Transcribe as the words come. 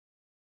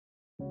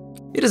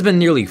It has been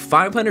nearly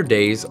 500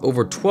 days,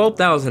 over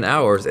 12,000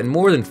 hours, and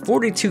more than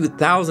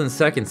 42,000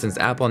 seconds since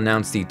Apple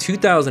announced the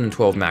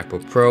 2012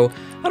 MacBook Pro.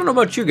 I don't know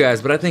about you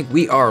guys, but I think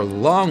we are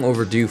long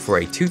overdue for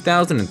a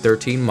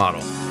 2013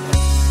 model.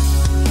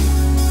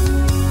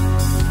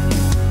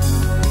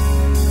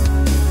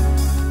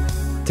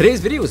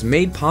 Today's video was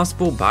made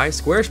possible by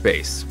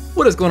Squarespace.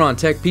 What is going on,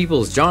 tech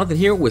people? It's Jonathan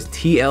here with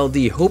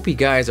TLD. Hope you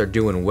guys are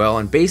doing well,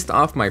 and based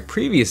off my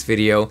previous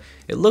video,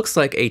 it looks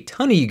like a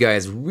ton of you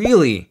guys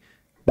really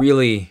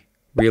wanted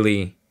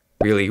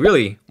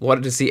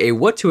to see a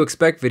what to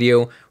expect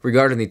video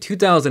regarding the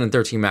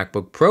 2013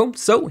 MacBook Pro,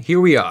 so here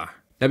we are.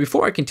 Now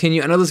before I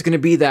continue, I know there's going to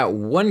be that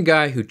one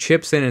guy who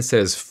chips in and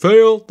says,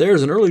 fail,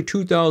 there's an early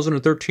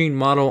 2013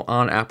 model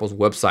on Apple's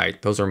website.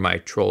 Those are my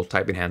troll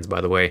typing hands,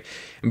 by the way.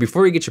 And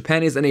before you get your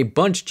panties in a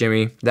bunch,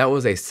 Jimmy, that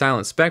was a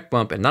silent spec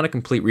bump and not a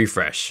complete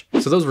refresh.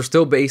 So those were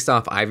still based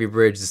off Ivy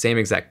Bridge, the same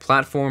exact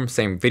platform,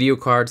 same video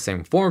card,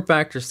 same form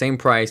factor, same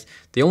price.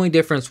 The only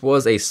difference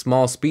was a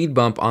small speed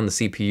bump on the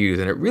CPUs,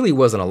 and it really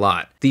wasn't a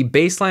lot. The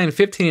baseline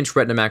 15-inch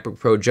Retina MacBook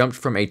Pro jumped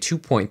from a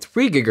 2.3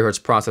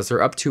 GHz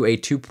processor up to a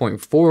 2.4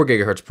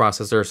 GHz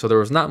processor, so there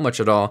was not much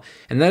at all,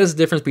 and that is the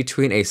difference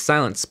between a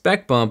silent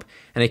spec bump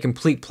and a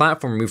complete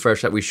platform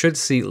refresh that we should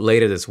see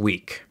later this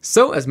week.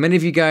 So as many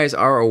of you guys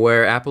are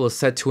aware, Apple is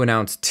set to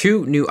announce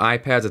 2 new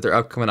iPads at their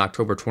upcoming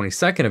October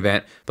 22nd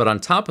event, but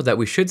on top of that,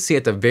 we should see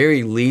at the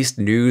very least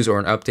news or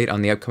an update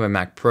on the upcoming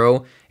Mac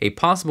Pro, a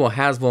possible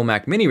Haswell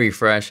Mac Mini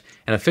refresh,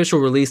 an official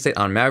release date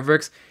on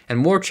Mavericks, and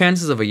more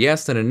chances of a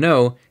yes than a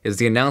no is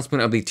the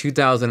announcement of the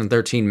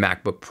 2013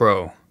 MacBook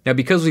Pro. Now,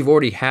 because we've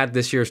already had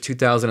this year's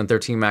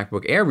 2013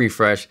 MacBook Air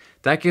refresh,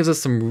 that gives us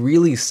some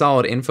really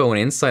solid info and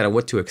insight on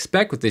what to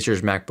expect with this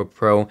year's MacBook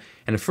Pro,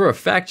 and for a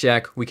fact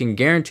check, we can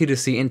guarantee to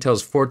see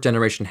Intel's 4th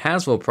generation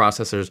Haswell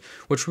processors,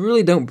 which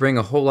really don't bring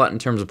a whole lot in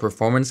terms of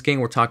performance gain.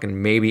 We're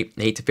talking maybe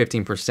 8 to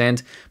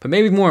 15%, but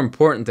maybe more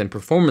important than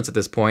performance at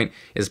this point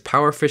is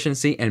power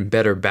efficiency and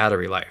better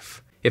battery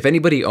life. If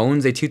anybody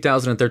owns a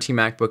 2013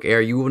 MacBook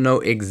Air, you will know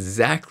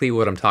exactly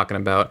what I'm talking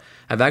about.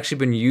 I've actually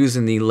been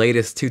using the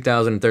latest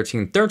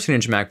 2013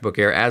 13-inch MacBook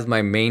Air as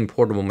my main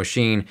portable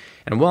machine,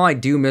 and while I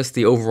do miss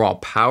the overall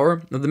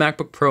power of the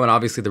MacBook Pro and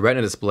obviously the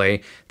Retina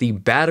display, the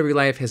battery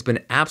life has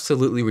been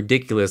absolutely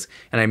ridiculous,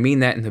 and I mean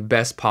that in the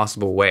best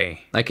possible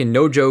way. I can,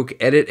 no joke,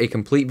 edit a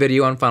complete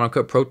video on Final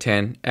Cut Pro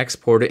 10,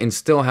 export it, and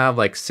still have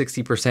like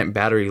 60%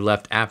 battery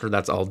left after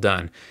that's all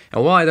done.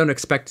 And while I don't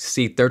expect to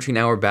see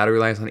 13-hour battery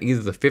lives on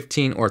either the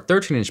 15 or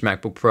 13-inch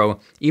MacBook Pro,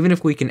 even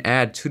if we can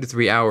add 2 to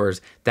 3 hours,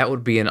 that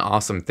would be an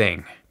awesome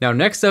thing. Now,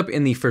 next up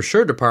in the for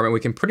sure department, we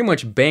can pretty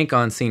much bank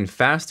on seeing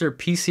faster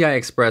PCI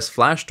Express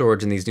flash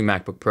storage in these new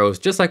MacBook Pros,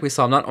 just like we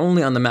saw not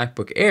only on the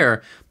MacBook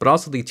Air, but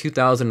also the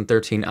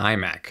 2013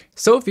 iMac.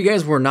 So if you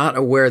guys were not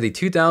aware, the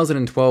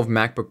 2012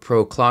 MacBook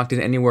Pro clocked in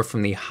anywhere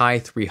from the high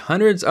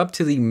 300s up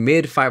to the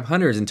mid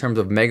 500s in terms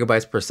of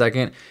megabytes per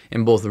second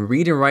in both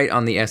read and write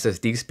on the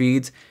SSD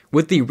speeds.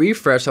 With the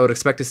refresh, I would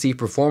expect to see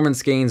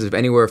performance gains of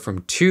anywhere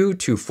from 2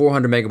 to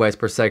 400 megabytes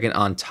per second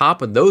on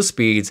top of those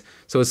speeds,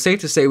 so it's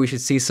safe to say we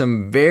should see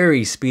some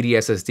very speedy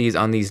SSDs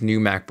on these new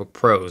MacBook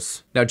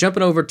Pros. Now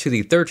jumping over to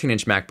the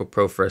 13-inch MacBook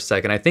Pro for a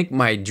second, I think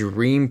my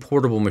dream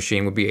portable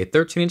machine would be a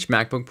 13-inch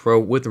MacBook Pro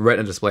with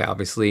Retina display,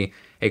 obviously,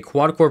 a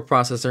quad-core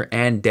processor,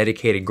 and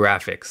dedicated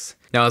graphics.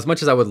 Now, as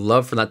much as I would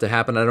love for that to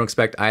happen, I don't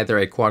expect either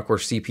a quad-core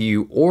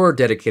CPU or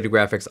dedicated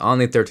graphics on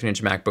the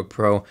 13-inch MacBook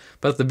Pro,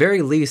 but at the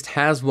very least,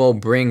 Haswell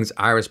brings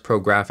Iris Pro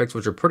graphics,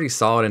 which are pretty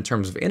solid in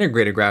terms of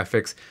integrated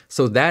graphics,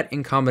 so that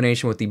in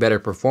combination with the better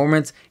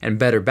performance and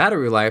better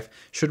battery life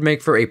should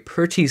make for a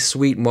pretty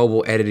sweet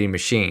mobile editing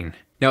machine.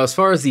 Now, as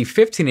far as the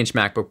 15-inch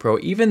MacBook Pro,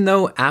 even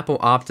though Apple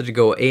opted to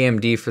go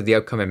AMD for the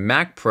upcoming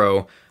Mac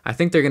Pro, I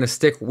think they're going to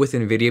stick with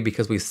NVIDIA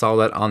because we saw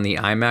that on the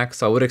iMac,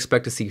 so I would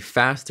expect to see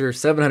faster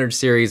 700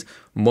 series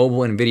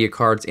mobile NVIDIA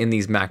cards in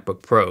these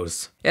MacBook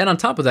Pros. And on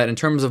top of that, in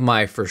terms of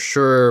my for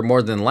sure,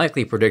 more than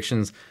likely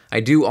predictions, I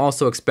do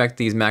also expect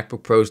these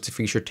MacBook Pros to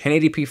feature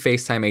 1080p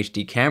FaceTime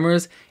HD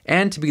cameras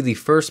and to be the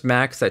first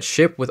Macs that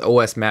ship with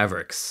OS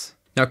Mavericks.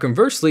 Now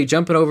conversely,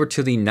 jumping over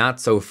to the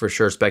not so for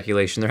sure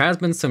speculation, there has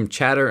been some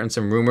chatter and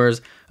some rumors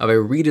of a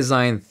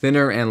redesigned,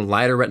 thinner and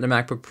lighter Retina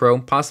MacBook Pro,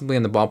 possibly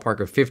in the ballpark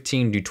of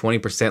 15 to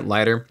 20%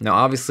 lighter. Now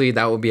obviously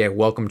that would be a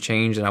welcome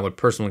change and I would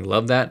personally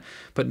love that,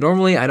 but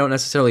normally I don't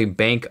necessarily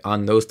bank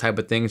on those type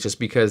of things just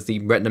because the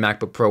Retina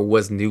MacBook Pro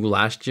was new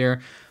last year.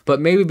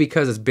 But maybe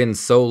because it's been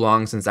so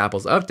long since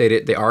Apple's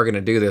updated, they are going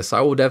to do this, so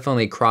I will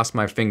definitely cross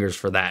my fingers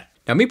for that.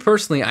 Now me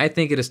personally, I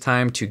think it is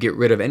time to get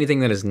rid of anything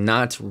that is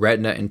not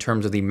Retina in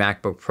terms of the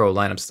MacBook Pro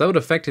lineup, so that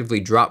would effectively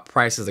drop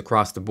prices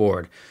across the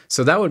board.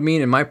 So that would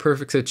mean in my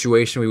perfect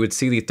situation, we would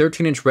see the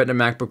 13-inch Retina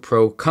MacBook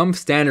Pro come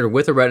standard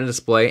with a Retina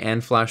display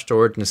and flash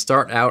storage and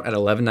start out at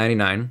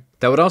 $1199.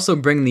 That would also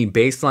bring the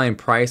baseline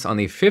price on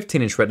the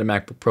 15-inch Retina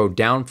MacBook Pro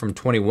down from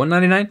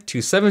 $2199 to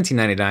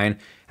 $1799.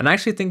 And I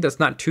actually think that's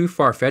not too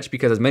far-fetched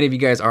because, as many of you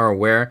guys are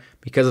aware,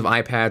 because of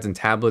iPads and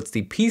tablets,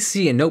 the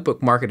PC and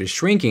notebook market is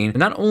shrinking. And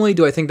not only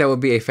do I think that would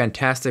be a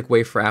fantastic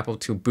way for Apple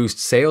to boost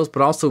sales,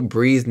 but also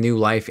breathe new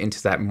life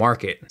into that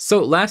market.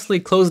 So lastly,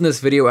 closing this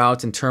video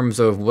out in terms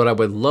of what I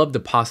would love to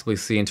possibly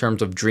see in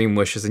terms of dream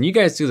wishes, and you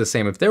guys do the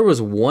same. If there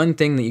was one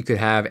thing that you could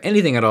have,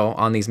 anything at all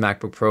on these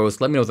MacBook Pros,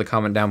 let me know in the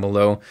comment down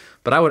below.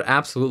 But I would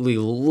absolutely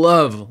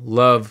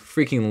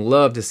freaking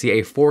love to see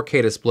a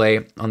 4K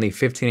display on the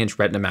 15-inch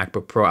Retina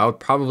MacBook Pro. I would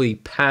probably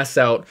pass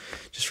out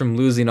just from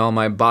losing all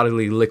my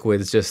bodily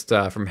liquids just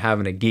from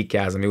having a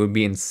geekasm. It would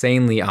be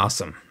insanely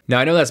awesome. Now,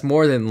 I know that's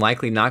more than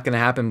likely not going to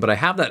happen, but I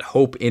have that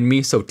hope in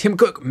me, so Tim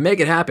Cook, make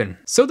it happen.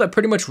 So that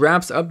pretty much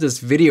wraps up this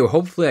video.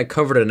 Hopefully I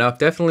covered it enough.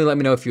 Definitely let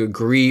me know if you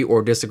agree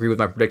or disagree with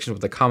my predictions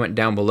with a comment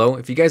down below.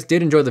 If you guys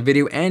did enjoy the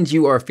video and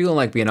you are feeling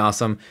like being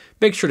awesome,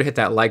 make sure to hit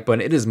that like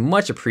button. It is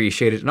much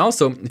appreciated. And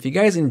also, if you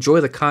guys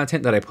enjoy the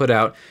content that I put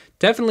out,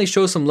 definitely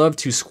show some love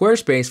to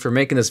Squarespace for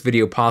making this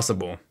video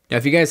possible. Now,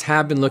 if you guys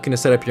have been looking to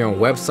set up your own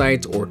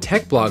website or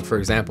tech blog, for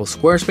example,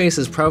 Squarespace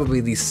is probably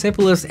the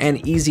simplest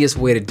and easiest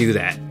way to do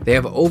that. They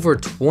have over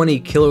 20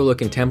 killer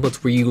looking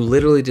templates where you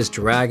literally just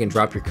drag and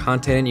drop your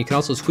content in. You can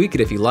also tweak it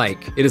if you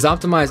like. It is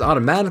optimized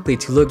automatically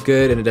to look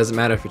good, and it doesn't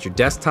matter if it's your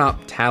desktop,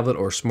 tablet,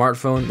 or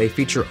smartphone. They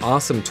feature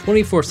awesome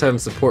 24/7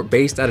 support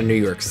based out of New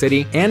York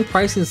City, and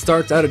pricing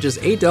starts out at just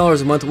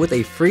 $8 a month with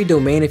a free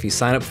domain if you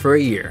sign up for a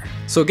year.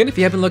 So again, if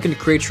you have been looking to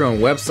create your own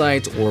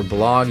website or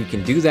blog, you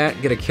can do that,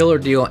 get a killer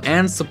deal,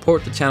 and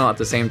support the channel at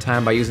the same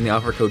time by using the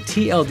offer code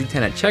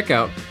TLD10 at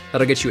checkout.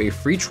 That'll get you a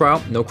free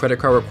trial, no credit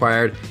card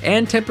required,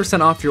 and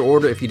 10% off your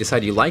order if you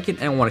decide you like it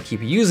and want to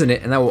keep using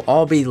it, and that will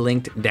all be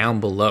linked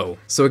down below.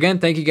 So again,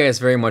 thank you guys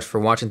very much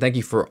for watching. Thank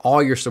you for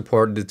all your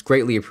support. It's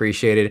greatly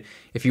appreciated.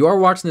 If you are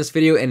watching this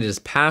video and it is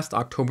past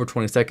October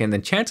 22nd,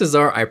 then chances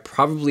are I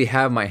probably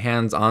have my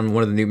hands on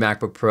one of the new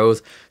MacBook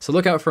Pros. So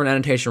look out for an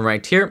annotation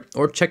right here,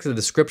 or check the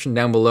description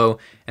down below,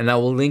 and that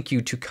will link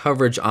you to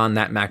coverage on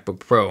that MacBook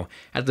Pro.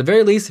 At the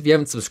very least, if you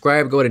haven't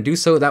subscribed, go ahead and do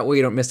so. That way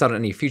you don't miss out on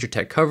any future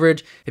tech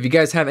coverage. If you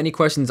guys have any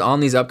questions on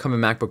these upcoming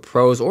MacBook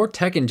Pros or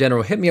tech in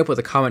general, hit me up with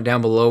a comment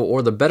down below,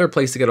 or the better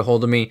place to get a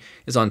hold of me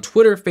is on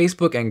Twitter,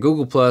 Facebook, and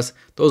Google+.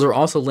 Those are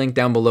also linked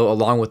down below,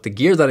 along with the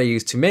gear that I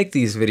use to make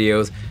these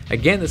videos.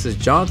 Again, this is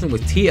Jonathan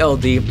with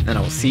TLD, and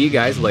I will see you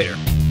guys later.